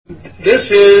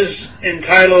This is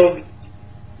entitled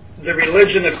The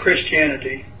Religion of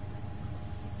Christianity.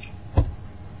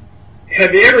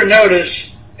 Have you ever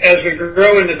noticed, as we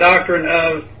grow in the doctrine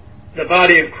of the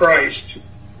body of Christ,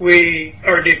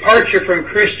 our departure from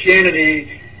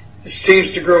Christianity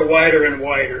seems to grow wider and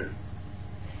wider?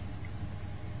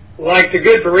 Like the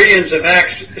good Bereans of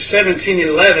Acts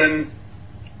 17:11,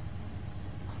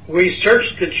 we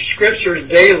search the Scriptures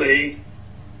daily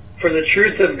for the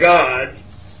truth of God,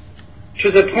 to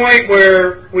the point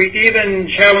where we even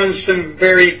challenge some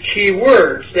very key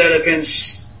words that have been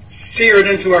seared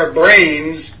into our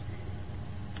brains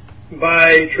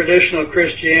by traditional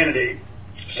Christianity,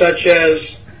 such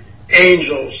as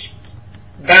angels,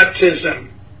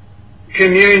 baptism,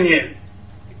 communion,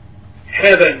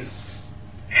 heaven,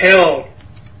 hell,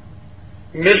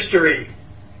 mystery,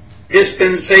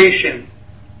 dispensation,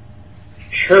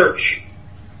 church,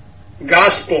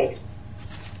 gospel,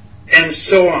 and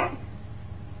so on.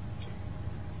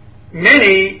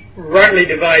 Many rightly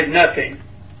divide nothing.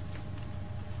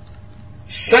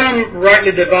 Some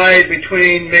rightly divide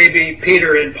between maybe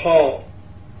Peter and Paul.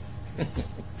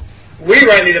 We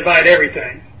rightly divide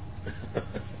everything.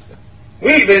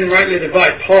 We even rightly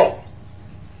divide Paul.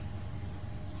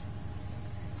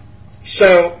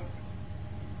 So,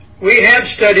 we have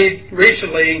studied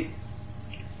recently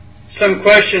some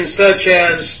questions such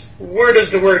as, where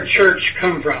does the word church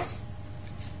come from?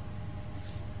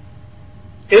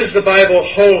 Is the Bible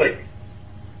holy?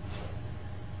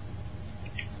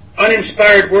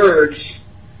 Uninspired words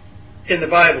in the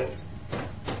Bible?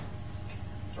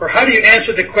 Or how do you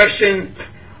answer the question,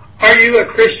 are you a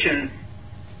Christian?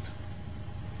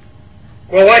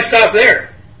 Well, why stop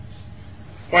there?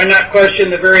 Why not question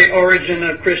the very origin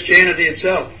of Christianity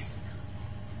itself?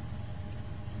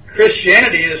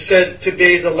 Christianity is said to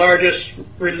be the largest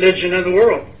religion in the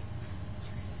world.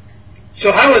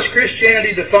 So how is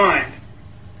Christianity defined?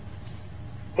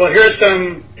 Well, here are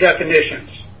some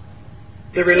definitions.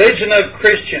 The religion of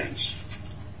Christians.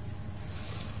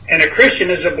 And a Christian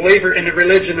is a believer in the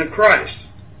religion of Christ.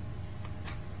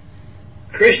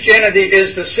 Christianity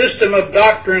is the system of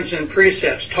doctrines and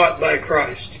precepts taught by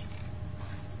Christ.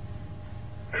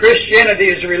 Christianity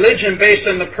is a religion based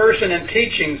on the person and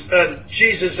teachings of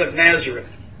Jesus of Nazareth.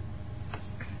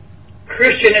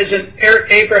 Christian is an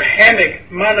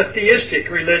Abrahamic monotheistic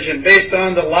religion based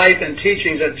on the life and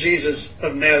teachings of Jesus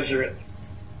of Nazareth.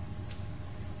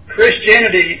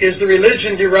 Christianity is the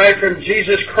religion derived from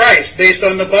Jesus Christ based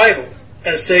on the Bible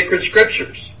as sacred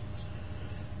scriptures.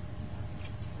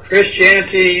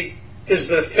 Christianity is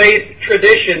the faith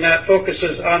tradition that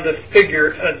focuses on the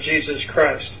figure of Jesus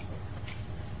Christ.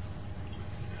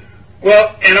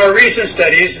 Well, in our recent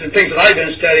studies and things that I've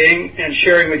been studying and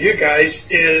sharing with you guys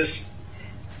is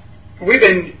we've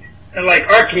been, like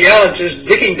archaeologists,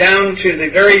 digging down to the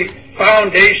very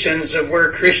foundations of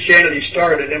where Christianity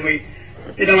started. And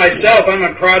myself, I'm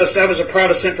a Protestant. I was a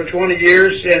Protestant for 20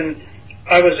 years, and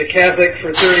I was a Catholic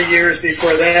for 30 years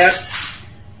before that.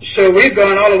 So we've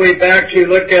gone all the way back to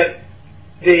look at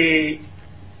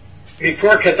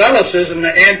before Catholicism,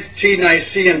 the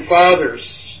ante-Nicene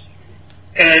fathers,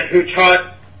 who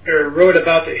taught or wrote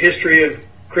about the history of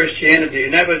Christianity.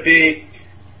 And that would be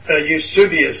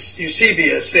Eusebius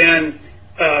and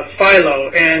Philo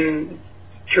and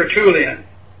Tertullian.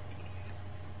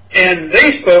 And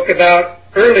they spoke about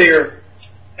earlier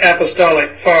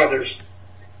apostolic fathers,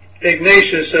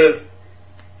 Ignatius of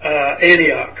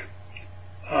Antioch,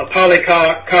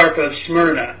 Polycarp of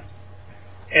Smyrna,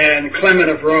 and Clement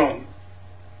of Rome.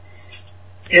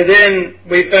 And then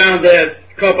we found that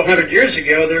a couple hundred years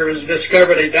ago there was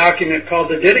discovered a document called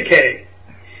the Didache,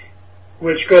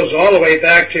 which goes all the way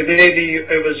back to maybe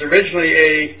it was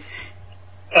originally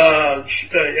a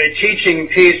teaching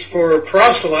piece for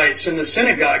proselytes in the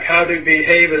synagogue, how to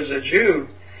behave as a Jew.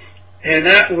 And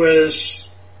that was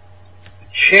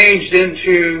changed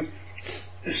into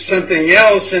something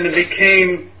else, and it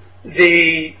became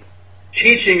the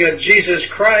teaching of Jesus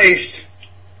Christ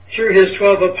through his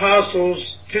 12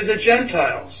 apostles to the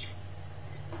Gentiles.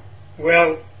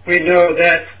 Well, we know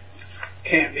that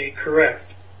can't be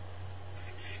correct.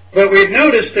 But we've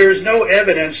noticed there's no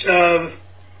evidence of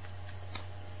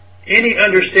any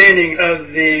understanding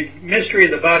of the mystery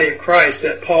of the body of Christ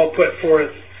that Paul put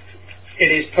forth in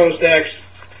his post-Acts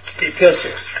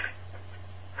epistles.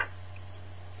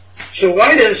 So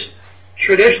why does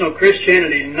traditional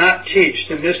Christianity not teach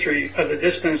the mystery of the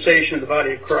dispensation of the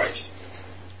body of Christ?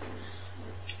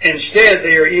 Instead,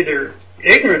 they are either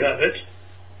ignorant of it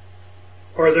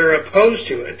or they're opposed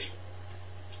to it.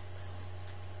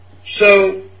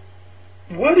 So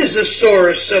what is the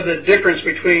source of the difference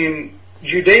between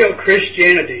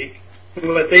Judeo-Christianity,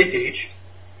 what they teach,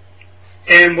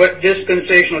 and what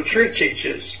dispensational truth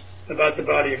teaches about the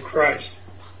body of Christ.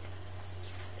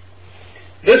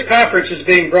 This conference is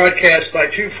being broadcast by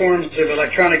two forms of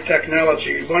electronic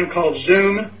technology, one called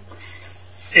Zoom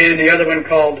and the other one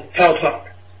called Paltalk.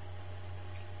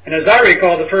 And as I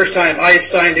recall, the first time I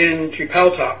signed in to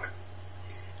Paltalk,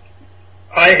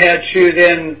 I had to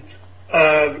then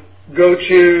go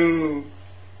to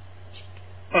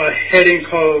a heading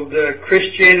called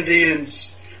Christianity and,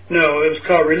 no, it was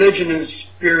called Religion and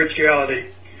Spirituality.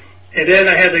 And then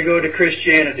I had to go to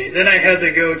Christianity. Then I had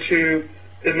to go to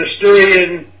the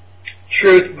Mysterian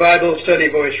Truth Bible Study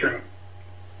Voice Room.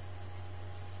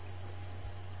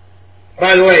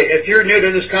 By the way, if you're new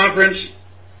to this conference,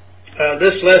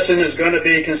 this lesson is going to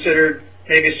be considered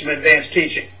maybe some advanced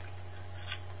teaching.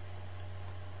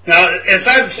 Now, as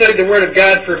I've studied the Word of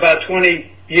God for about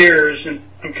 20 years, and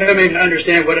I'm coming to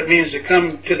understand what it means to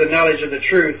come to the knowledge of the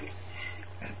truth,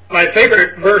 my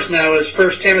favorite verse now is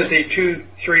 1 Timothy 2,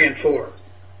 3, and 4.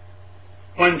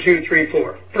 1, 2, 3,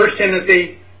 4. 1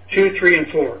 Timothy 2, 3, and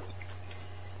 4.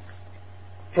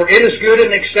 For it is good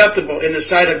and acceptable in the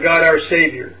sight of God our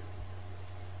Savior,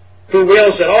 who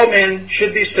wills that all men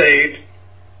should be saved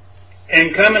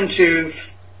and come into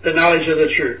the knowledge of the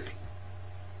truth.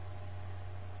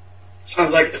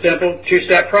 Sounds like a simple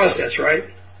two-step process, right?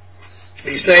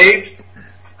 Be saved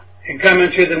and come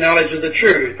into the knowledge of the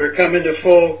truth, or come into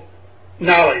full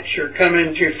knowledge, or come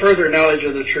into further knowledge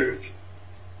of the truth.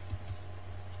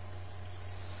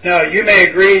 Now, you may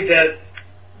agree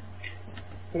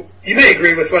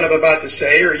with what I'm about to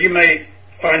say, or you may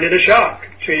find it a shock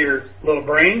to your little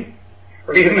brain,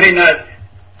 or you may not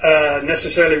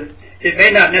it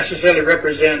may not necessarily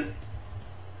represent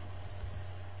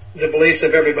the beliefs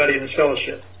of everybody in this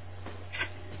fellowship.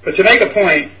 But to make a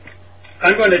point,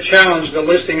 I'm going to challenge the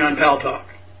listing on Paltalk.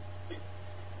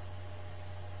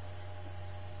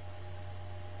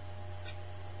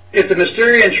 If the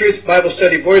Mysterian Truth Bible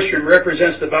Study Voice Room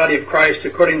represents the body of Christ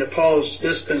according to Paul's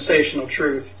dispensational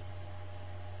truth,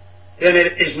 then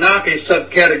it is not a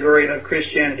subcategory of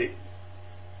Christianity.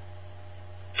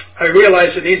 I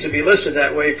realize it needs to be listed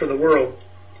that way for the world.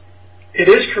 It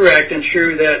is correct and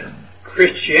true that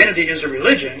Christianity is a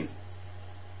religion,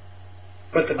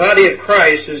 but the body of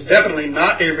Christ is definitely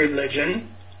not a religion,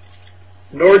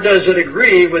 nor does it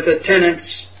agree with the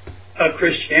tenets of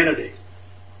Christianity.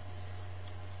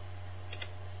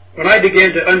 When I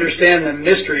began to understand the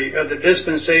mystery of the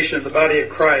dispensation of the body of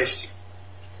Christ,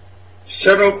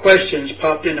 several questions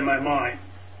popped into my mind.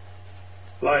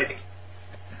 Like,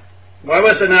 why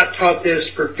was I not taught this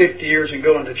for 50 years and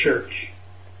going to church?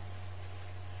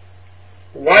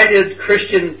 Why did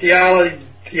Christian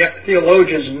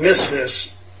theologians miss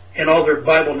this in all their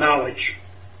Bible knowledge?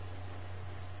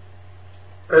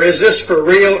 Or is this for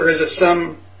real, or is it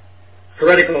some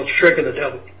heretical trick of the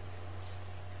devil?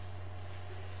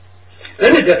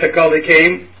 Then the difficulty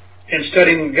came in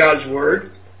studying God's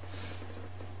Word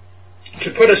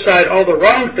to put aside all the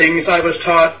wrong things I was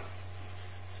taught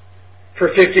for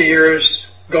 50 years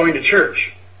going to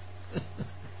church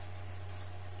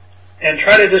and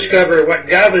try to discover what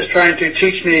God was trying to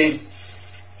teach me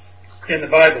in the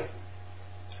Bible.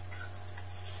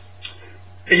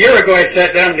 A year ago I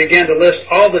sat down and began to list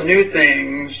all the new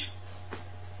things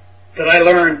that I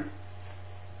learned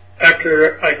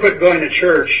after I quit going to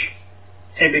church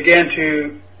and began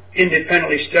to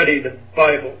independently study the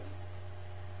Bible.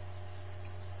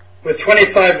 With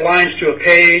 25 lines to a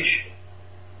page,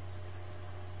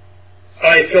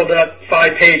 I filled up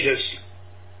 5 pages.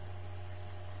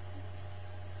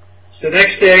 The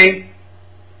next day,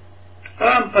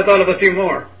 I thought of a few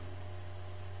more.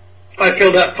 I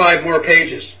filled up 5 more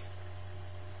pages.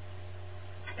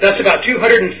 That's about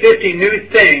 250 new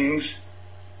things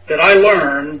that I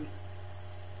learned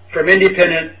from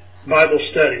independent Bible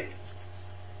study.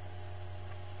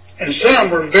 And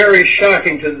some were very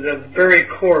shocking to the very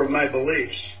core of my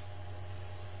beliefs.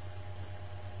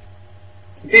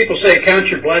 People say, count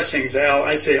your blessings, Al.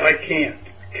 I say, I can't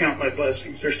count my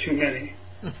blessings. There's too many.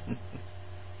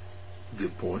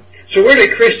 Good point. So where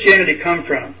did Christianity come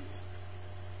from?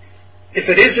 If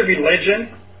it is a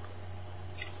religion,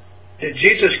 did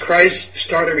Jesus Christ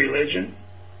start a religion?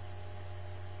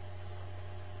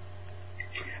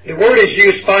 The word is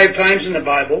used 5 times in the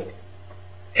Bible,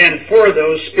 and 4 of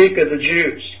those speak of the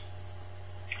Jews.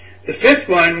 The 5th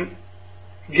one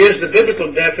gives the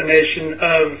biblical definition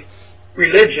of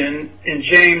religion in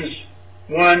James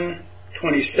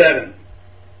 1:27.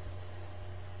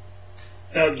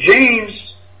 Now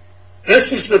James,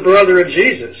 this is the brother of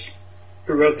Jesus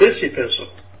who wrote this epistle.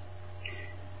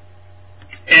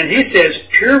 And he says,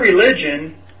 pure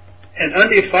religion and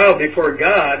undefiled before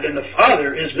God and the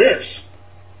Father is this,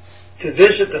 to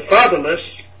visit the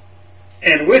fatherless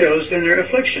and widows in their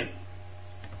affliction,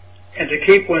 and to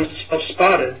keep oneself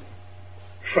spotted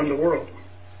from the world.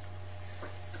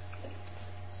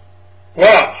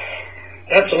 Wow,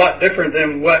 that's a lot different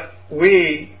than what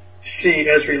we see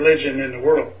as religion in the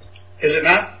world, is it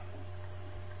not?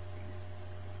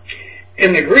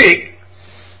 In the Greek,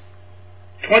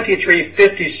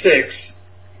 2356,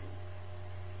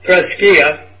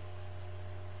 threskia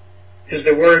is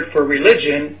the word for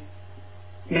religion,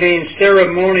 means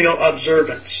ceremonial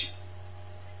observance.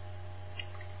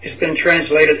 It's been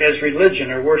translated as religion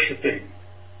or worshiping.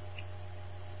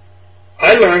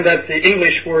 I learned that the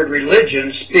English word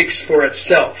religion speaks for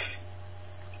itself.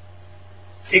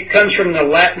 It comes from the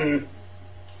Latin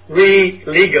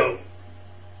re-lego.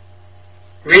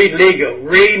 Re-lego.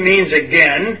 Re means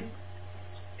again,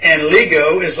 and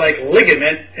lego is like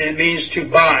ligament, and it means to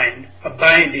bind, a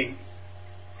binding.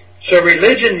 So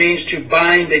religion means to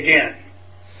bind again.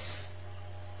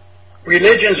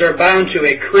 Religions are bound to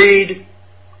a creed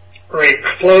or a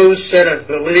closed set of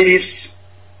beliefs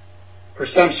or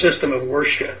some system of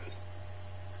worship.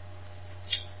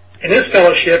 In this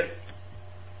fellowship,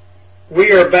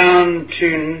 we are bound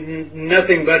to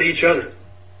nothing but each other.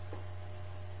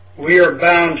 We are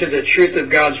bound to the truth of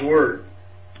God's Word.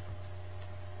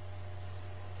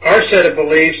 Our set of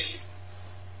beliefs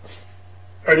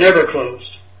are never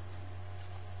closed.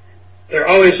 They're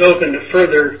always open to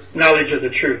further knowledge of the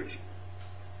truth.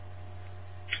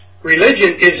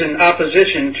 Religion is in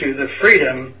opposition to the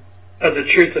freedom of the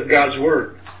truth of God's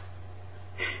Word.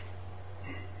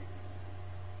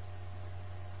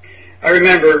 I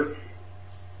remember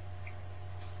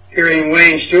hearing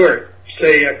Wayne Stewart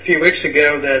say a few weeks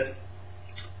ago that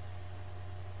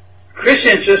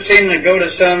Christians just seem to go to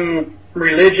some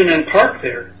religion and park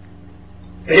there.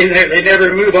 They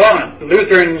never move on.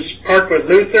 Lutherans park with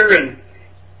Luther, and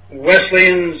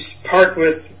Wesleyans park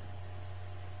with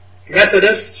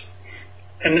Methodists,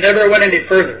 and never went any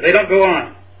further. They don't go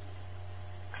on.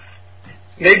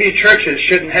 Maybe churches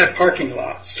shouldn't have parking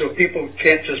lots, so people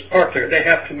can't just park there. They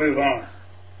have to move on.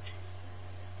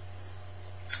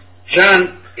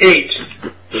 John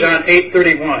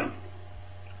 8:31.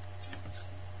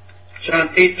 John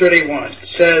 8:31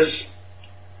 says,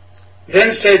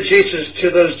 Then said Jesus to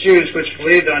those Jews which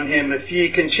believed on him, If ye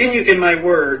continue in my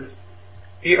word,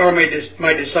 ye are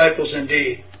my disciples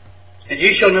indeed, and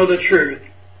ye shall know the truth,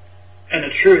 and the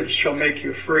truth shall make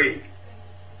you free.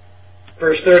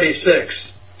 Verse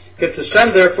 36, If the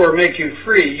Son therefore make you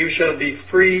free, you shall be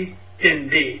free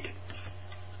indeed.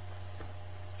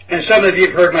 And some of you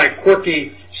have heard my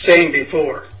quirky saying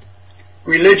before,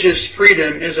 religious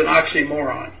freedom is an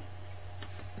oxymoron.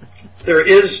 There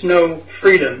is no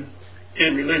freedom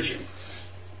in religion.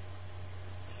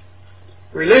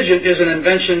 Religion is an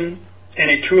invention and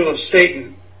a tool of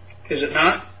Satan, is it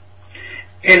not?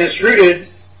 And it's rooted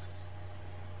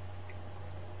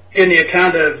in the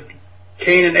account of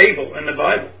Cain and Abel in the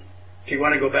Bible, if you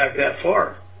want to go back that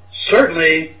far.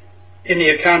 Certainly in the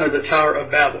account of the Tower of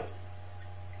Babel.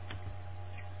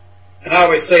 And I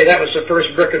always say that was the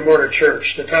first brick and mortar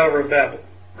church, the Tower of Babel.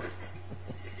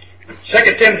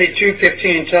 2 Timothy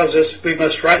 2:15 tells us we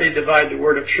must rightly divide the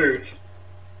word of truth.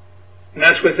 And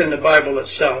that's within the Bible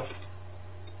itself.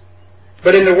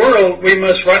 But in the world, we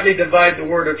must rightly divide the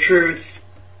word of truth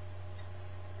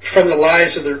from the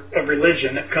lies of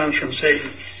religion that comes from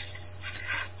Satan.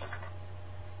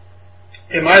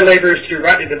 In my labors to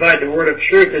rightly divide the word of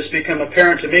truth, it's become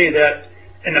apparent to me that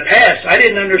in the past, I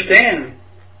didn't understand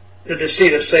the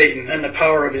deceit of Satan and the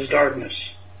power of his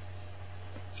darkness.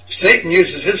 Satan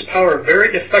uses his power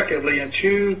very effectively in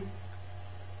two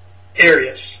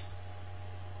areas: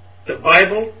 the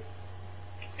Bible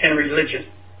and religion.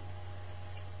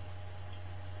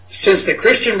 Since the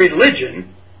Christian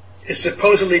religion is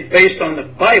supposedly based on the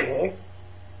Bible,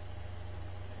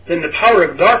 then the power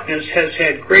of darkness has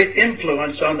had great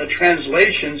influence on the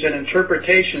translations and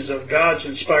interpretations of God's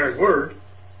inspired word,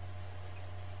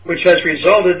 which has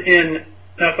resulted in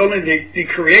not only the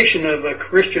creation of a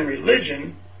Christian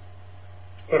religion,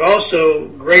 but also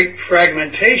great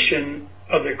fragmentation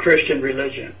of the Christian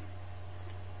religion.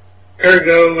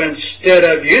 Ergo, instead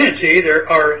of unity, there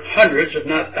are hundreds, if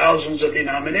not thousands, of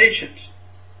denominations.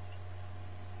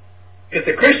 If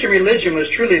the Christian religion was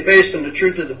truly based on the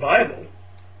truth of the Bible,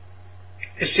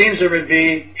 it seems there would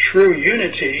be true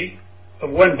unity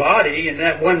of one body, and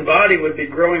that one body would be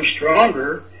growing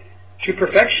stronger to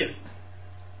perfection.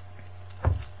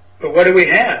 But what do we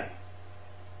have?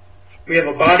 We have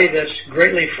a body that's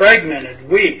greatly fragmented,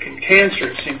 weak, and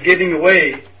cancerous, and giving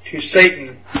away to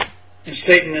Satan and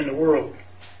Satan in the world.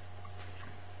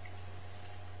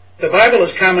 The Bible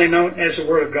is commonly known as the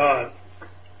Word of God.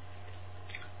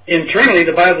 Internally,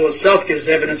 the Bible itself gives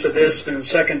evidence of this in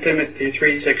 2 Timothy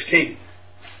 3:16.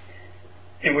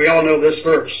 And we all know this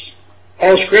verse.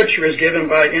 All Scripture is given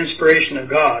by inspiration of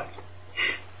God,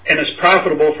 and is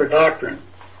profitable for doctrine,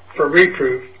 for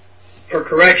reproof, for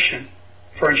correction,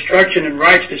 for instruction in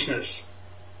righteousness,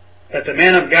 that the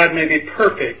man of God may be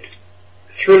perfect,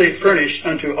 thoroughly furnished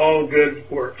unto all good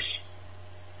works.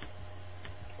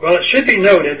 Well, it should be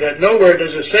noted that nowhere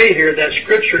does it say here that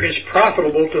Scripture is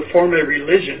profitable to form a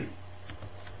religion.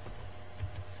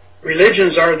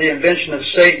 Religions are the invention of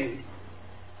Satan,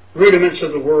 rudiments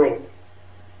of the world,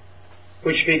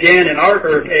 which began in our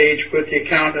earth age with the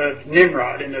account of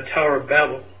Nimrod in the Tower of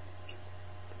Babel.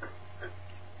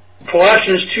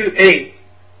 Colossians 2:8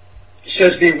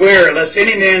 says, "Beware lest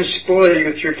any man spoil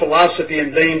you through philosophy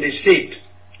and vain deceit,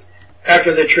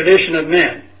 after the tradition of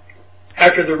men,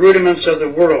 after the rudiments of the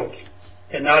world,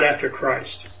 and not after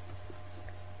Christ."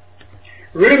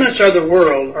 Rudiments of the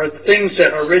world are things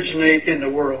that originate in the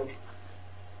world.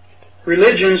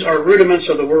 Religions are rudiments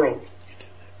of the world.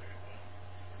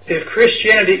 If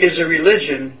Christianity is a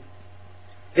religion,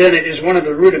 then it is one of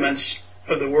the rudiments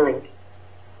of the world.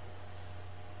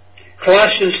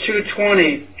 Colossians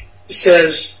 2:20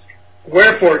 says,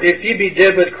 "Wherefore, if ye be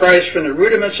dead with Christ from the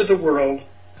rudiments of the world,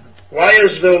 why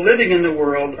as though living in the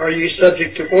world are ye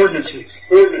subject to ordinances?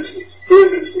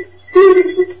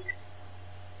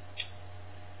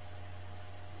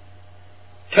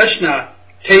 Touch not,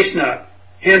 taste not,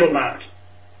 handle not,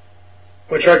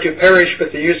 which are to perish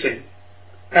with the using,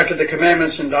 after the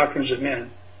commandments and doctrines of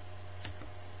men."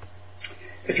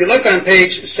 If you look on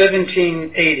page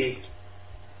 1780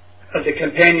 of the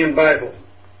Companion Bible,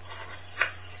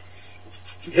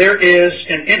 there is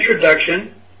an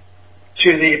introduction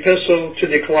to the epistle to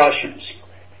the Colossians.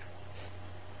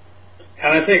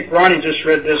 And I think Ronnie just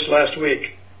read this last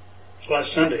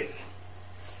Sunday.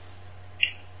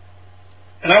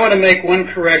 And I want to make one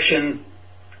correction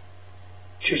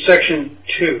to section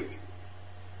 2,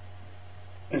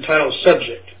 entitled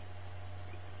Subject.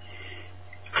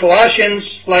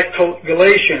 Colossians, like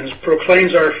Galatians,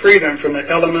 proclaims our freedom from the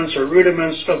elements or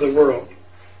rudiments of the world.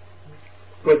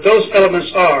 What those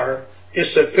elements are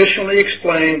is sufficiently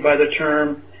explained by the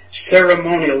term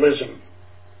ceremonialism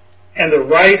and the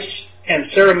rites and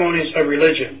ceremonies of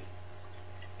religion,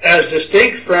 as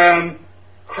distinct from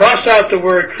cross out the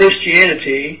word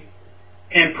Christianity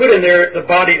and put in there the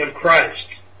body of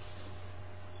Christ.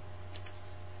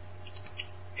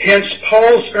 Hence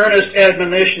Paul's earnest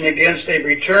admonition against a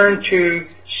return to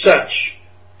such,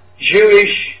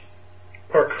 Jewish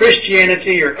or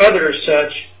Christianity or other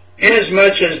such,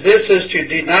 inasmuch as this is to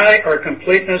deny our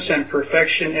completeness and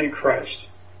perfection in Christ.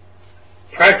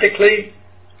 Practically,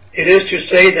 it is to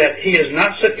say that he is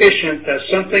not sufficient, that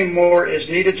something more is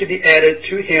needed to be added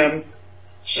to him,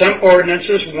 some ordinance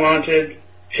is wanted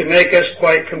to make us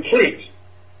quite complete.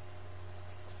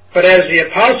 But as the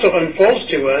apostle unfolds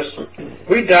to us,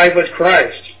 we died with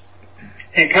Christ,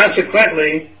 and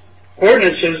consequently,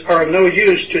 ordinances are of no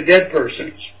use to dead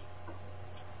persons.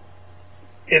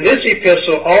 In this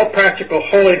epistle, all practical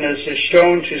holiness is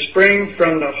shown to spring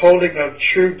from the holding of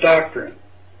true doctrine.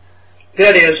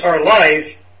 That is, our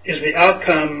life is the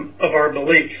outcome of our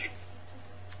belief.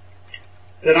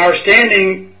 Then our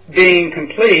standing being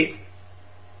complete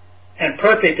and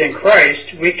perfect in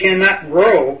Christ, we cannot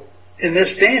grow in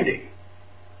this standing,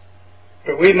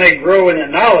 but we may grow in the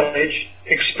knowledge,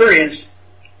 experience,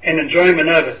 and enjoyment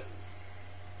of it.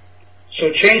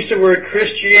 So change the word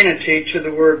Christianity to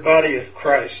the word body of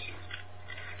Christ.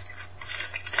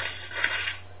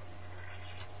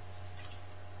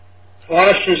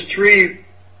 Colossians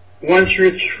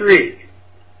 3:1-3.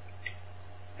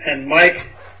 And Mike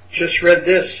just read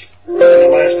this in the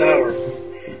last hour.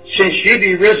 "Since ye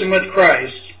be risen with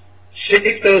Christ,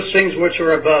 seek those things which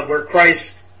are above, where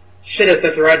Christ sitteth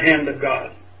at the right hand of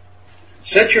God.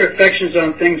 Set your affections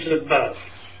on things above,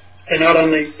 and not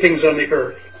on the things on the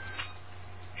earth.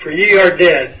 For ye are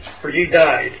dead, for ye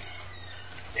died,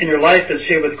 and your life is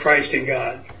hid with Christ in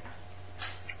God."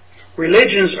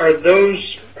 Religions are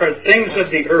things of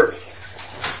the earth.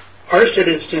 Our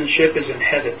citizenship is in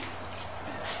heaven.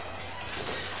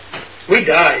 We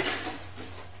died.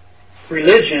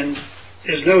 Religion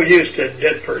is no use to a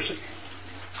dead person.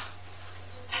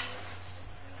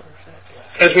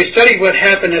 As we study what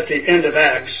happened at the end of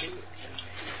Acts,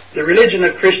 the religion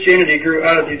of Christianity grew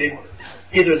out of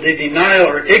either the denial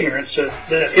or ignorance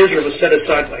that Israel was set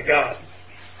aside by God.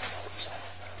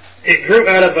 It grew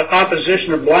out of an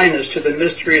opposition or blindness to the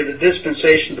mystery of the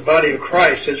dispensation of the body of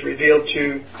Christ as revealed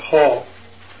to Paul.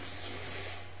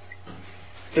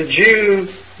 The Jew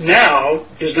now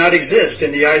does not exist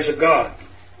in the eyes of God.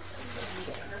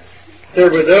 There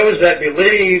were those that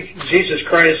believed Jesus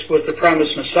Christ was the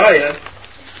promised Messiah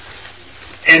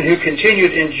and who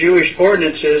continued in Jewish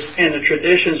ordinances and the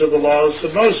traditions of the laws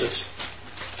of Moses.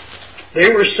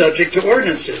 They were subject to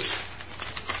ordinances.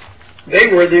 They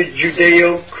were the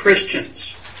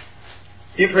Judeo-Christians.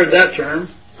 You've heard that term,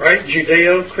 right?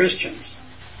 Judeo-Christians.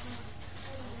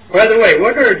 By the way,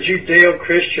 what are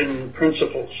Judeo-Christian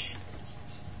principles?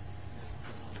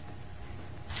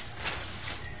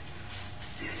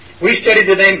 We studied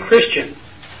the name Christian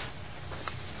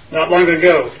not long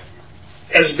ago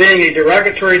as being a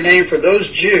derogatory name for those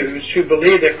Jews who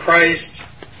believed that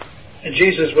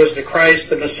Jesus was the Christ,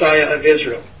 the Messiah of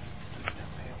Israel.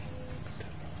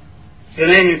 The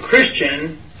name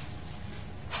Christian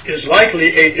is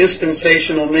likely a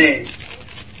dispensational name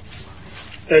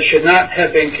that should not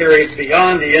have been carried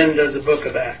beyond the end of the book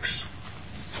of Acts.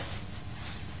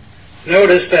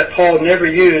 Notice that Paul never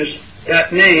used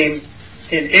that name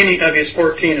in any of his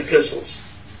 14 epistles.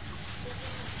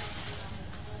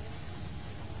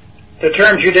 The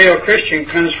term Judeo-Christian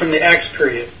comes from the Acts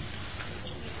period.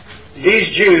 These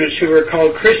Jews who were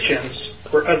called Christians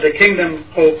were of the kingdom,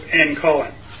 hope, and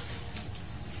calling.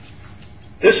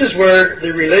 This is where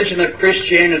the religion of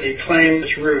Christianity claims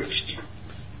its roots.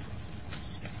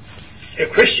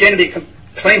 If Christianity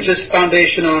claims its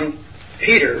foundation on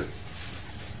Peter,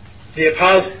 the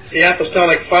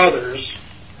Apostolic Fathers,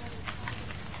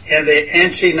 and the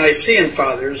Ante-Nicene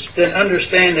Fathers, then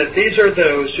understand that these are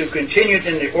those who continued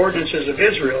in the ordinances of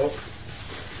Israel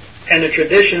and the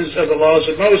traditions of the laws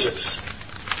of Moses.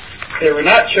 They were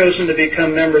not chosen to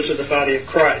become members of the body of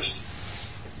Christ.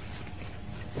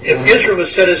 If Israel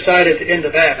was set aside at the end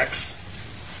of Acts,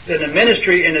 then the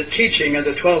ministry and the teaching of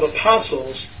the 12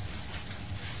 apostles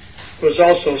was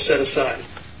also set aside.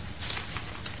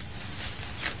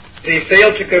 They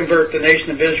failed to convert the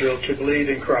nation of Israel to believe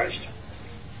in Christ.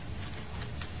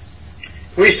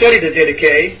 We studied the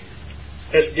Didache.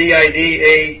 That's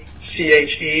Didache,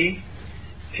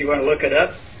 if you want to look it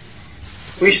up.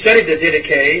 We studied the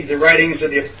Didache, the writings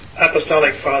of the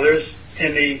Apostolic Fathers,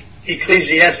 and the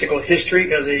ecclesiastical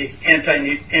history of the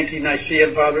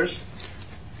Ante-Nicene Fathers.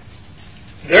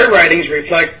 Their writings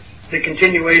reflect the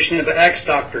continuation of the Acts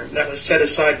doctrine that was set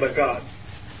aside by God.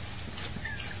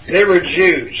 They were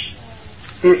Jews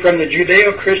who, from the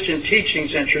Judeo-Christian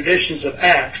teachings and traditions of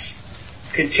Acts,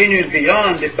 continued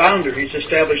beyond the boundaries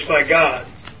established by God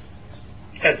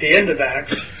at the end of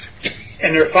Acts,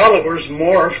 and their followers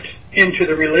morphed into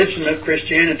the religion of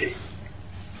Christianity.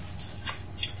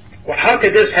 Well, how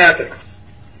could this happen?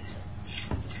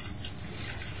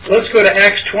 Let's go to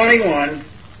Acts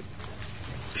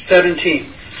 21:17.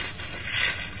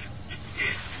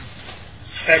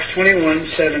 Acts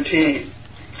 21:17.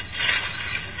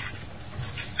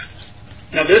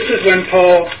 Now this is when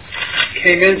Paul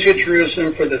came into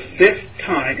Jerusalem for the 5th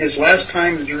time, his last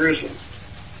time in Jerusalem.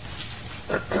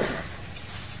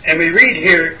 And we read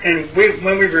here, and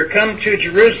when we were come to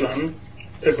Jerusalem,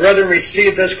 the brethren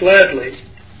received us gladly.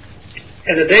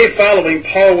 And the day following,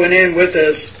 Paul went in with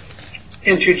us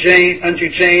unto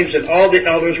James, and all the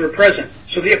elders were present.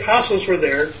 So the apostles were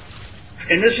there,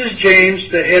 and this is James,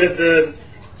 the head of the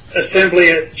assembly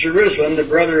at Jerusalem, the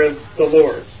brother of the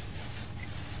Lord.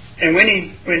 And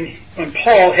when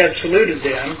Paul had saluted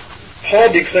them,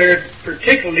 Paul declared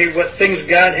particularly what things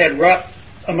God had wrought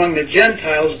among the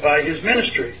Gentiles by his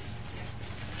ministry.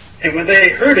 And when they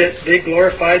heard it, they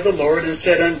glorified the Lord and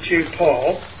said unto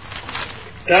Paul,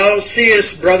 Thou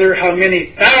seest, brother, how many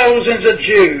thousands of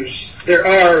Jews there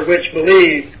are which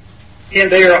believe,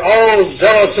 and they are all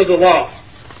zealous of the law.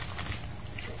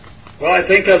 Well, I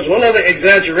think that's a little of an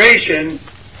exaggeration,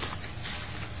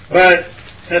 but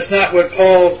that's not what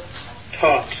Paul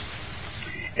taught.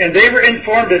 And they were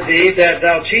informed of thee that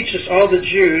thou teachest all the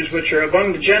Jews which are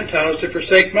among the Gentiles to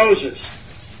forsake Moses,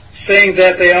 saying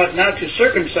that they ought not to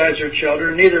circumcise their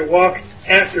children, neither walk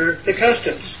after the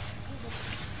customs.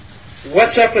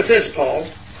 What's up with this, Paul?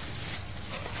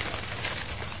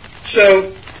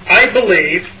 So, I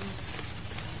believe,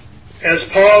 as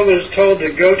Paul was told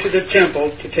to go to the temple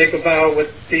to take a vow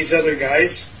with these other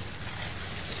guys,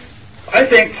 I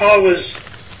think Paul was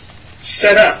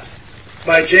set up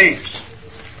by James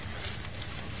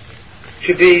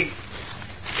to be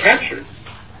captured.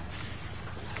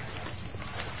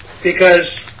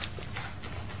 Because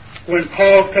when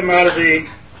Paul came out of the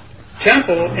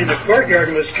temple in the courtyard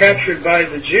and was captured by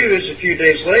the Jews a few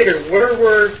days later, where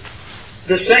were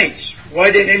the saints? Why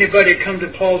didn't anybody come to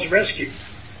Paul's rescue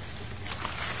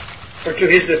or to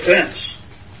his defense?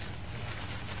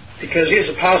 Because his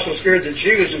apostles feared the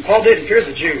Jews, and Paul didn't fear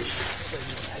the Jews.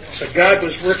 But God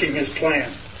was working his plan.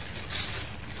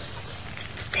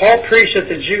 Paul preached that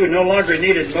the Jew no longer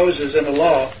needed Moses and the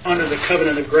law under the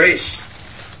covenant of grace.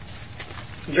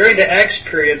 During the Acts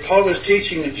period, Paul was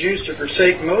teaching the Jews to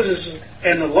forsake Moses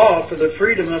and the law for the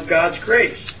freedom of God's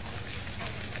grace.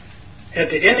 At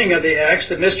the ending of the Acts,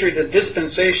 the mystery of the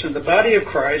dispensation of the body of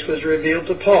Christ was revealed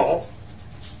to Paul,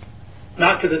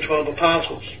 not to the 12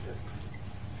 apostles.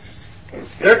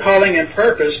 Their calling and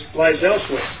purpose lies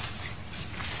elsewhere.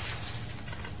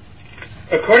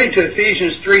 According to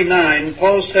Ephesians 3:9,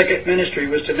 Paul's second ministry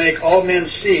was to make all men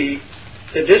see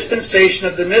the dispensation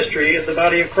of the mystery of the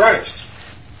body of Christ,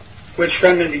 which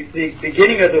from the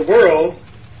beginning of the world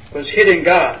was hid in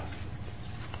God.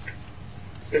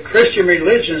 The Christian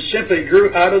religion simply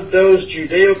grew out of those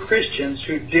Judeo-Christians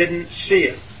who didn't see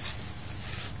it.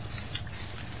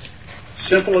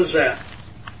 Simple as that.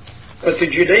 But the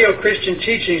Judeo-Christian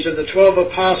teachings of the 12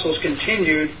 apostles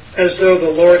continued as though the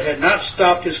Lord had not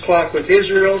stopped his clock with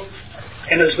Israel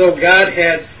and as though God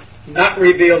had not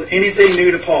revealed anything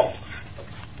new to Paul.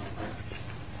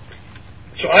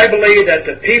 So I believe that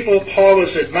the people Paul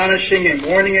was admonishing and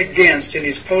warning against in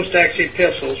his post-Acts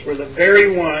epistles were the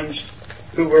very ones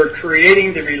who were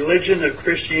creating the religion of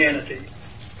Christianity.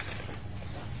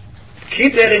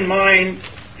 Keep that in mind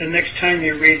the next time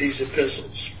you read these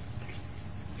epistles.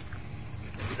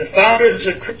 The founders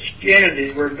of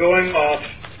Christianity were going off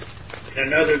in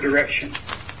another direction.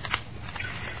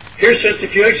 Here's just a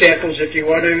few examples if you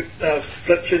want to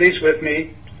flip through these with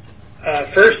me.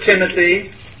 1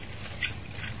 Timothy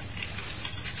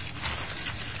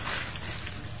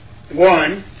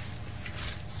 1,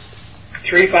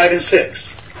 3, 5, and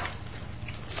 6.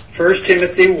 1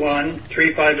 Timothy 1,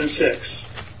 3, 5, and 6.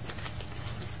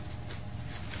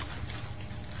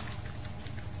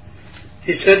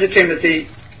 He said to Timothy,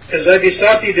 "As I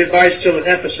besought thee to abide still at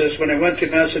Ephesus when I went to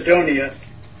Macedonia,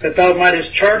 that thou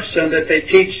mightest charge them that they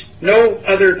teach no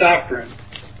other doctrine,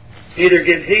 neither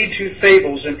give heed to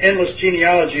fables and endless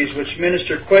genealogies which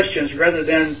minister questions rather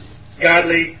than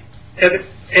godly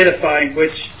edifying,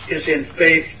 which is in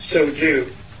faith, so do."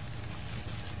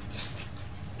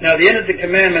 Now the end of the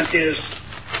commandment is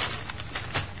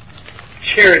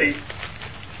charity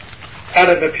out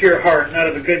of a pure heart, and out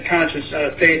of a good conscience, out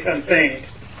of faith unfeigned,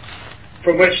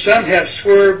 from which some have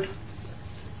swerved,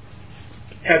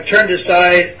 have turned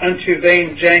aside unto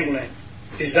vain jangling,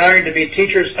 desiring to be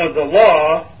teachers of the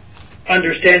law,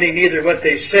 understanding neither what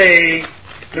they say,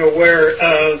 nor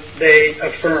whereof they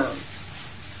affirm.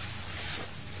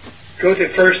 Go to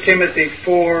 1 Timothy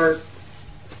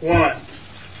 4:1.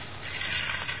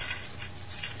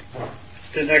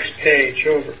 The next page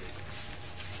over.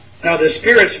 "Now the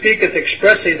Spirit speaketh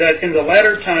expressly that in the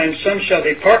latter times some shall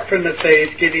depart from the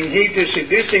faith, giving heed to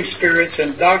seducing spirits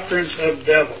and doctrines of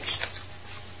devils,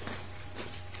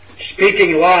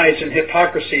 speaking lies and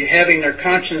hypocrisy, having their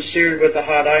conscience seared with a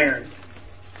hot iron,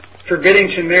 forbidding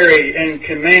to marry and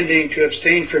commanding to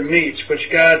abstain from meats which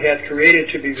God hath created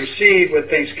to be received with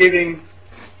thanksgiving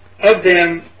of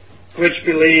them which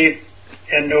believe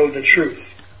and know the truth."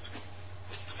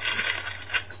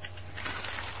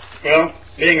 Well,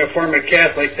 being a former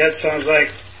Catholic, that sounds like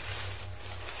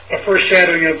a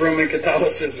foreshadowing of Roman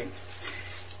Catholicism.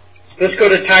 Let's go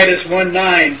to Titus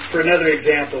 1:9 for another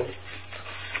example.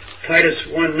 Titus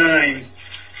 1:9.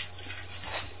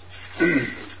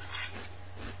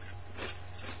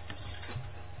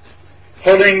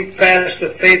 "Holding fast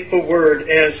the faithful word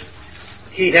as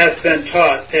he hath been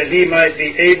taught, that he might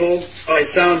be able by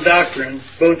sound doctrine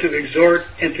both to exhort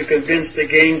and to convince the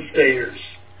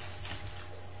gainsayers.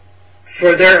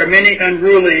 For there are many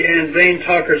unruly and vain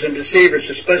talkers and deceivers,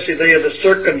 especially they of the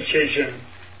circumcision,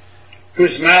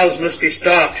 whose mouths must be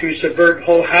stopped, who subvert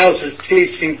whole houses,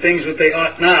 teaching things that they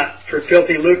ought not, for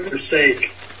filthy lucre's sake."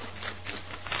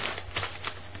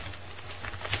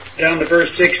 Down to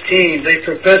verse 16, "They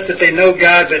profess that they know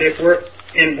God, but if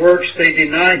in works they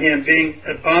deny him, being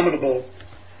abominable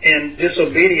and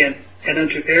disobedient, and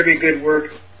unto every good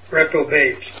work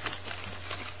reprobate."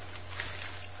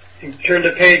 And turn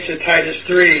the page to Titus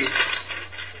 3,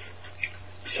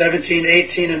 17,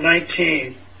 18, and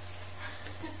 19.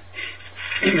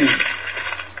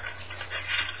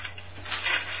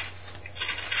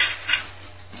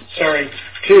 Sorry,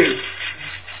 2,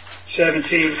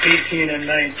 17, 18, and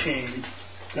 19.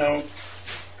 No.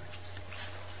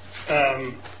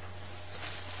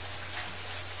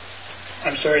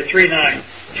 I'm sorry, 3:9.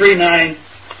 3:9.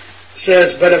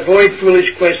 says, but avoid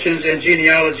foolish questions and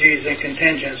genealogies and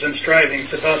contentions and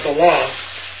strivings about the law,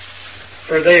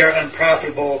 for they are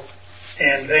unprofitable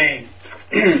and vain.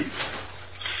 Let's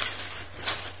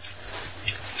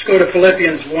go to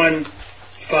Philippians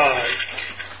 1:5.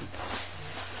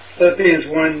 Philippians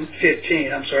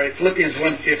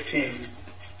 1:15.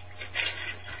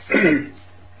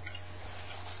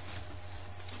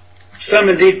 Some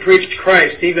indeed preached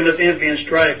Christ, even of envy and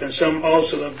strife, and some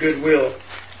also of goodwill.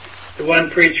 The one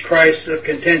preached Christ of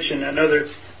contention, another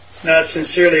not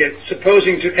sincerely,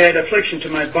 supposing to add affliction to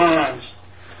my bonds,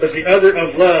 but the other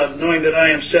of love, knowing that I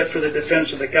am set for the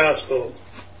defense of the gospel.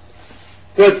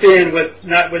 What then,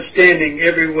 notwithstanding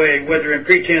every way, whether in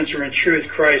pretense or in truth,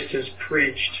 Christ is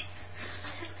preached.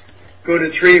 Go to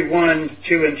 3:1,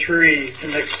 2, and 3, the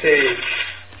next page.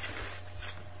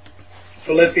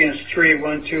 Philippians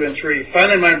 3:1, 2, and 3.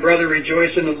 Finally, my brother,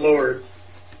 rejoice in the Lord.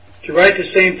 To write the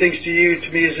same things to you,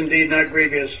 to me, is indeed not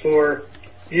grievous. For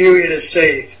you it is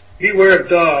safe. Beware of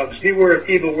dogs. Beware of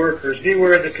evil workers.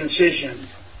 Beware of the concision.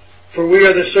 For we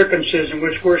are the circumcision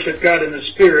which worship God in the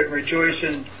Spirit and rejoice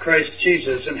in Christ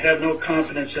Jesus and have no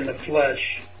confidence in the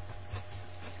flesh.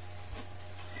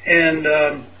 And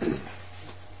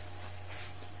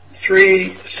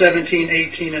 3:17,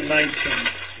 18, and 19.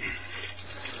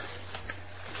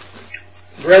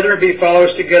 Brethren, be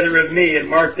followers together of me, and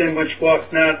mark them which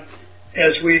walk not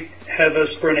as we have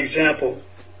us for an example.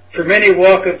 For many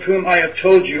walk, of whom I have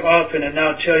told you often, and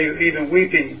now tell you even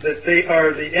weeping, that they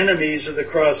are the enemies of the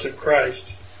cross of Christ,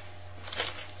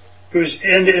 whose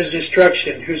end is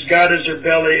destruction, whose God is their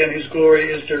belly, and whose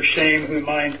glory is their shame, who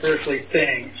mind earthly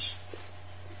things.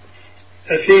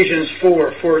 Ephesians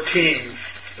 4:14.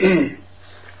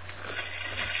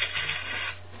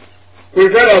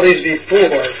 We've read all these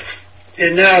before,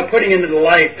 and now putting into the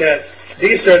light that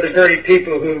these are the very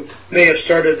people who may have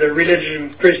started the religion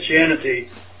of Christianity.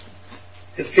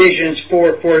 Ephesians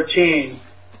 4:14,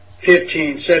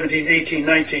 15, 17, 18,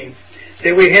 19.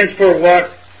 That we henceforth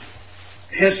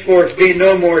be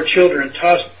no more children,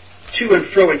 tossed to and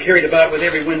fro and carried about with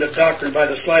every wind of doctrine by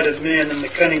the sleight of men and the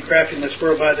cunning craftiness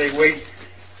whereby they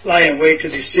lie in wait to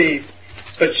deceive.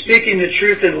 But speaking the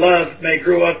truth in love may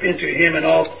grow up into him in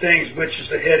all things, which is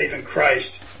the head, even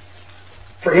Christ,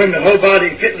 for whom the whole body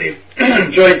fitly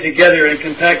joined together and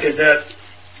compacted, that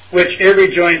which every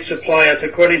joint supplieth,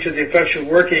 according to the effectual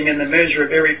working in the measure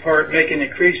of every part, making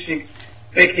increase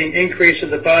of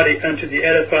the body unto the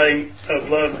edifying of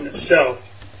love in itself.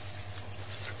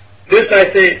 This I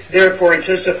therefore and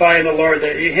testify in the Lord,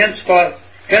 that ye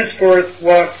henceforth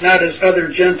walk not as other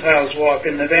Gentiles walk,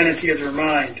 in the vanity of their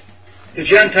mind. The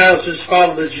Gentiles just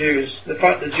followed the Jews.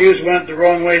 The Jews went the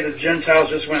wrong way, the Gentiles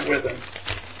just went with them.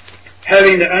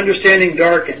 Having the understanding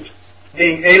darkened,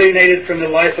 being alienated from the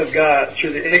life of God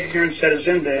through the ignorance that is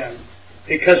in them,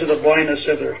 because of the blindness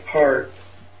of their heart.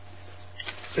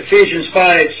 Ephesians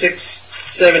 5:6,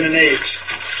 7, and 8.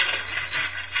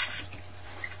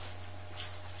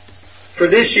 For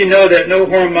this ye know, that no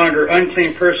whoremonger,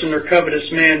 unclean person, or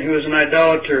covetous man who is an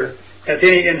idolater hath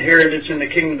any inheritance in the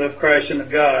kingdom of Christ and of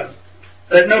God.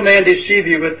 Let no man deceive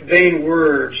you with vain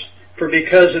words, for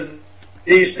because of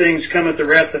these things cometh the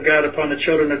wrath of God upon the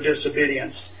children of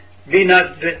disobedience. Be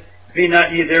not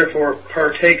ye therefore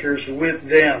partakers with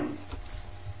them.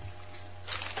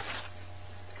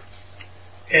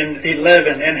 And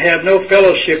 11, and have no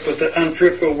fellowship with the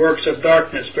unfruitful works of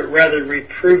darkness, but rather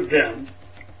reprove them.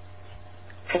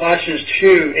 Colossians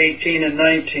 2:18 and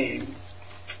 19.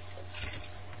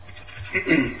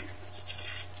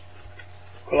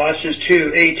 Colossians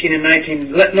 2:18 and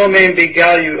 19. Let no man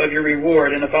beguile you of your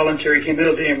reward in a voluntary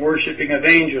humility and worshipping of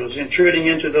angels, intruding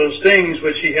into those things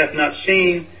which he hath not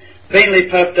seen, vainly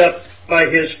puffed up by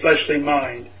his fleshly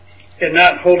mind, and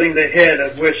not holding the head,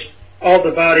 of which all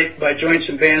the body by joints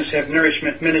and bands have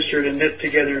nourishment ministered and knit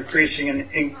together,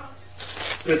 increasing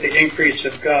with the increase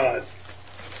of God.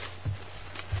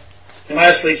 And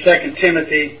lastly, 2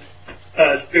 Timothy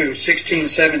 2:16,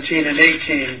 17, and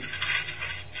 18.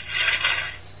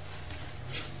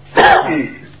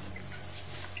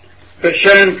 But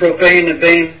shun profane and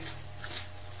vain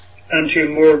unto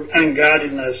more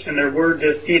ungodliness, and their word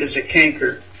doth eat as a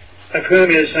canker, of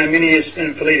whom is Hymenaeus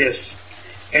and Philetus,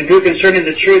 and who concerning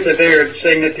the truth have erred,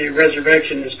 saying that the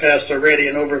resurrection is past already,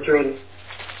 and overthrow them.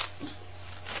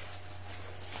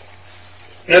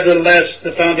 Nevertheless,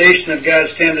 the foundation of God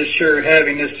standeth sure,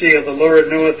 having the seal, the Lord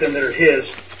knoweth them that are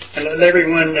his, and let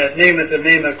every one that nameth the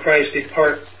name of Christ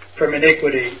depart from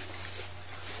iniquity.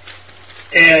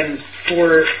 And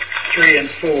 4:3 and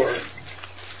 4.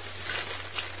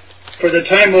 For the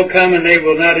time will come, and they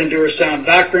will not endure sound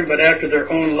doctrine, but after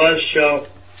their own lust shall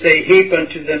they heap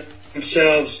unto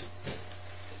themselves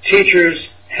teachers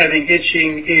having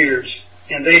itching ears,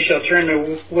 and they shall turn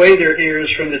away their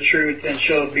ears from the truth and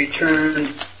shall be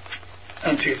turned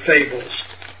unto fables.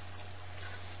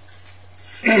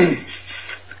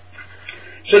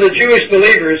 So the Jewish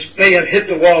believers may have hit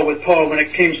the wall with Paul when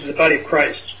it came to the body of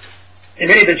Christ. And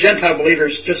many of the Gentile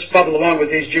believers just follow along with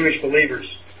these Jewish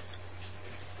believers.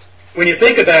 When you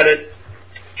think about it,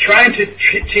 trying to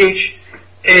teach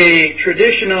a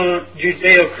traditional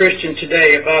Judeo-Christian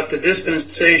today about the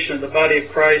dispensation of the body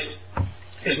of Christ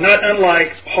is not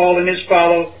unlike Paul and his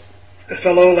fellow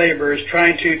laborers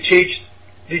trying to teach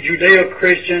the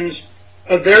Judeo-Christians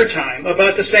of their time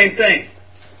about the same thing.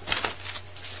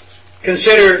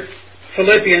 Consider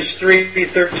Philippians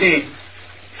 3:13.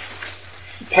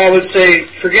 Paul would say,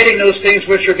 forgetting those things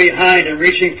which are behind and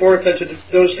reaching forth unto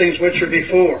those things which are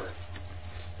before.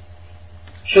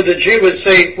 So the Jew would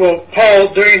say, well, Paul,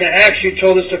 during the Acts you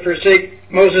told us to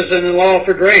forsake Moses and the law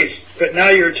for grace, but now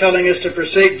you're telling us to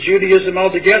forsake Judaism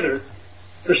altogether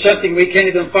for something we can't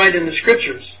even find in the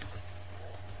Scriptures.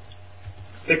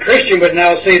 The Christian would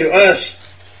now say to us,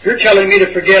 you're telling me to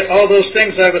forget all those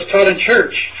things I was taught in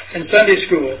church and Sunday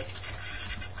school.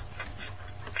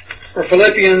 Or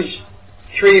Philippians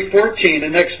 3:14, the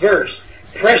next verse.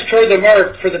 Press toward the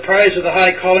mark for the prize of the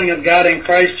high calling of God in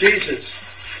Christ Jesus.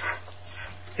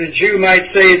 The Jew might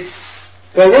say,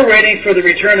 well, we're waiting for the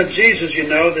return of Jesus,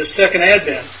 the second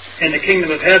advent and the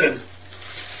kingdom of heaven.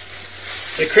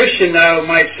 The Christian now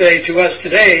might say to us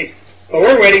today, well,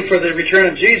 we're waiting for the return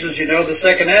of Jesus, the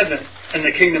second advent and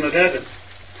the kingdom of heaven.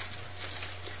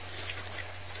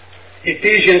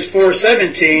 Ephesians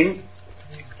 4:17,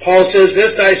 Paul says,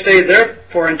 this I say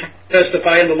therefore and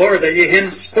testify in the Lord that ye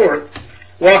henceforth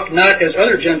walk not as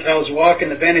other Gentiles walk in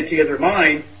the vanity of their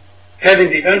mind, having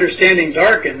the understanding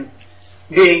darkened,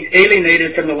 being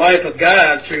alienated from the life of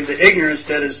God through the ignorance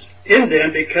that is in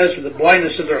them because of the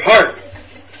blindness of their heart.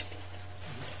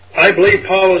 I believe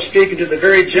Paul was speaking to the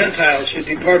very Gentiles who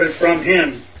departed from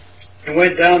him and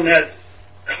went down that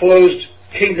closed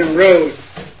kingdom road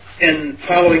in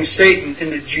following Satan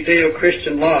in the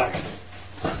Judeo-Christian lie.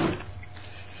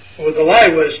 Well, the lie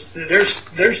was,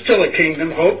 there's still a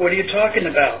kingdom, Hope. What are you talking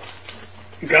about?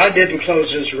 God didn't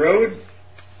close his road.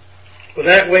 Well,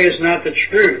 that way is not the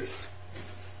truth.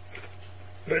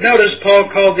 But notice Paul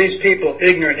called these people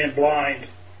ignorant and blind.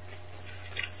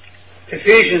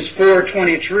 Ephesians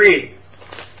 4:23,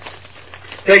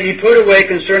 that ye put away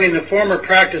concerning the former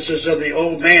practices of the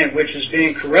old man, which is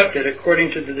being corrupted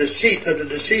according to the deceit of the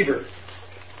deceiver,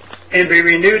 and be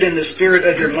renewed in the spirit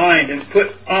of your mind, and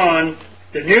put on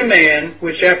the new man,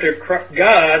 which after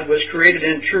God was created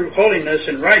in true holiness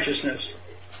and righteousness.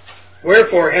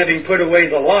 Wherefore, having put away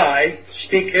the lie,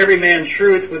 speak every man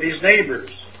truth with his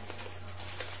neighbors.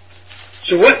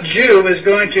 So what Jew is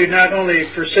going to not only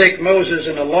forsake Moses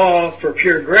and the law for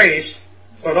pure grace,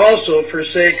 but also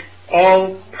forsake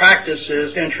all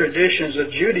practices and traditions of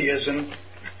Judaism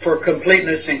for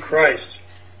completeness in Christ?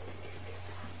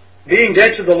 Being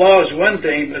dead to the law is one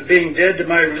thing, but being dead to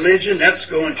my religion, that's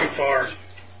going too far.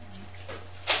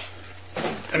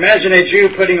 Imagine a Jew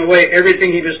putting away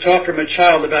everything he was taught from a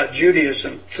child about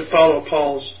Judaism to follow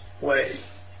Paul's way.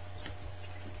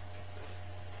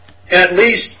 At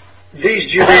least these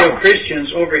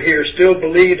Judeo-Christians over here still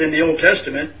believed in the Old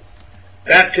Testament,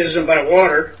 baptism by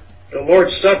water, the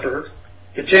Lord's Supper,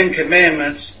 the Ten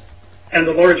Commandments, and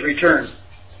the Lord's return.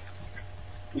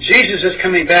 Jesus is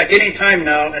coming back any time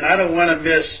now, and I don't want to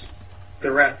miss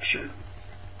the rapture.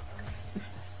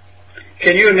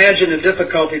 Can you imagine the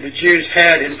difficulty the Jews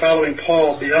had in following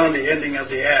Paul beyond the ending of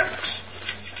the Acts?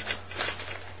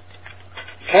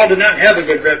 Paul did not have a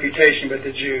good reputation with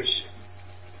the Jews.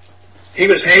 He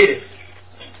was hated.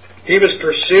 He was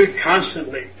pursued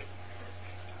constantly.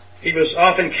 He was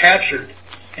often captured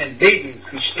and beaten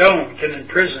and stoned and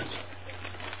imprisoned.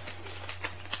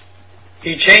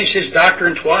 He changed his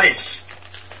doctrine twice.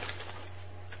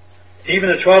 Even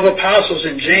the 12 apostles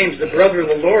and James, the brother of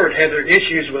the Lord, had their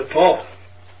issues with Paul.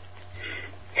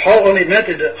 Paul only met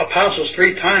the apostles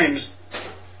 3 times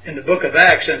in the book of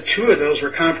Acts, and 2 of those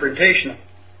were confrontational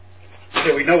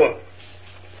that we know of.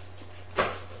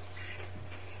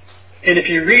 And if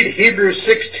you read Hebrews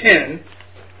 6:10,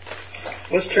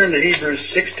 let's turn to Hebrews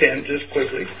 6:10 just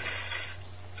quickly.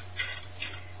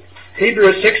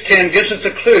 Hebrews 6:10 gives us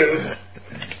a clue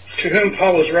to whom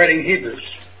Paul was writing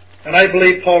Hebrews. And I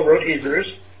believe Paul wrote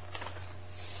Hebrews.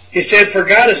 He said, for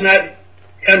God is not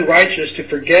unrighteous to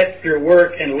forget your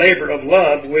work and labor of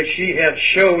love which ye have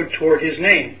showed toward his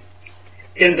name,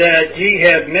 in that ye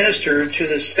have ministered to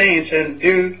the saints and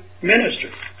do minister.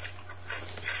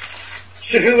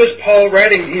 So who is Paul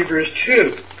writing Hebrews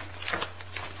to?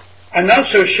 I'm not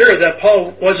so sure that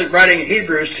Paul wasn't writing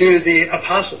Hebrews to the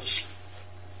apostles.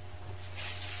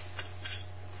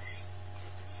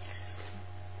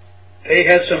 They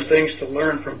had some things to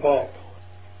learn from Paul.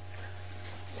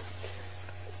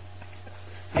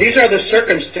 These are the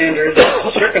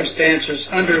circumstances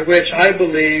under which I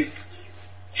believe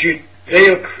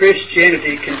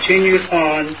Judeo-Christianity continued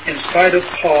on in spite of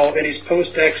Paul and his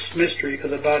post-Acts mystery of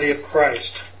the body of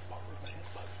Christ.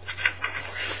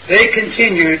 They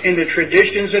continued in the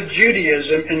traditions of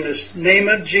Judaism in the name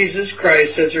of Jesus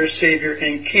Christ as their Savior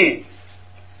and King.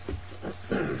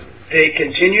 They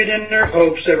continued in their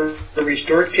hopes of a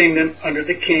restored kingdom under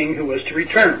the King who was to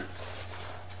return.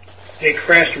 They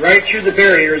crashed right through the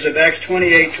barriers of Acts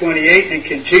 28:28 and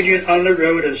continued on the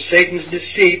road of Satan's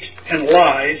deceit and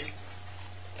lies,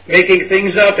 making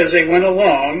things up as they went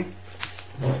along,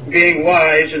 being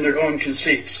wise in their own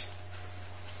conceits.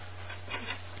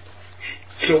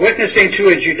 So witnessing to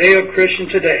a Judeo-Christian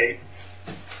today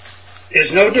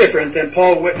is no different than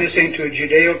Paul witnessing to a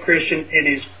Judeo-Christian in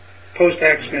his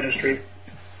post-Acts ministry.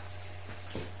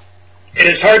 It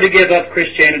is hard to give up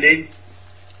Christianity,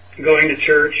 going to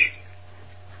church,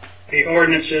 the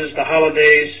ordinances, the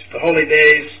holidays, the holy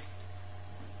days,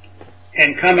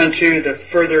 and come unto the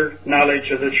further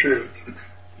knowledge of the truth.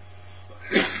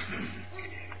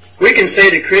 We can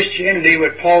say to Christianity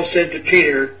what Paul said to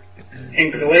Peter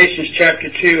in Galatians chapter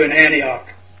 2 in Antioch.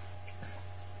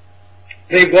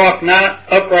 They walk not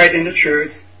upright in the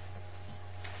truth,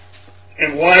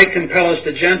 and why compellest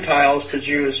the Gentiles to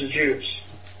do as the Jews?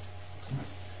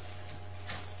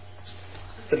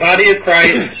 The body of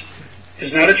Christ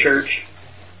is not a church.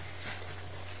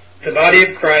 The body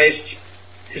of Christ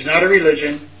is not a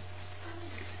religion.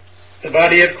 The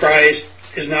body of Christ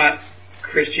is not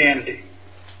Christianity.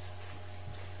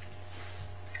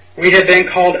 We have been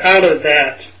called out of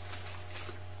that.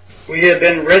 We have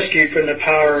been rescued from the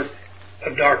power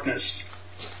of darkness.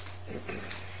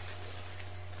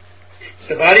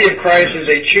 The body of Christ is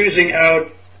a choosing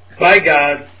out by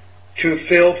God to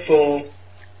fill full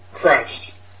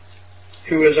Christ,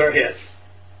 who is our head,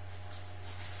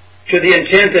 to the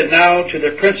intent that now to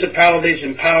the principalities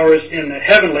and powers in the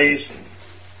heavenlies,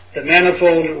 the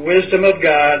manifold wisdom of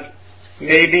God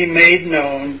may be made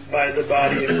known by the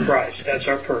body of Christ. That's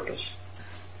our purpose.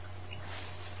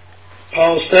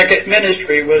 Paul's second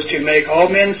ministry was to make all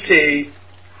men see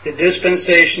the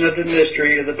dispensation of the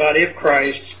mystery of the body of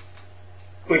Christ,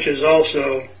 which is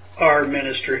also our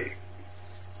ministry.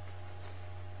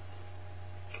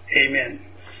 Amen.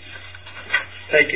 Thank you.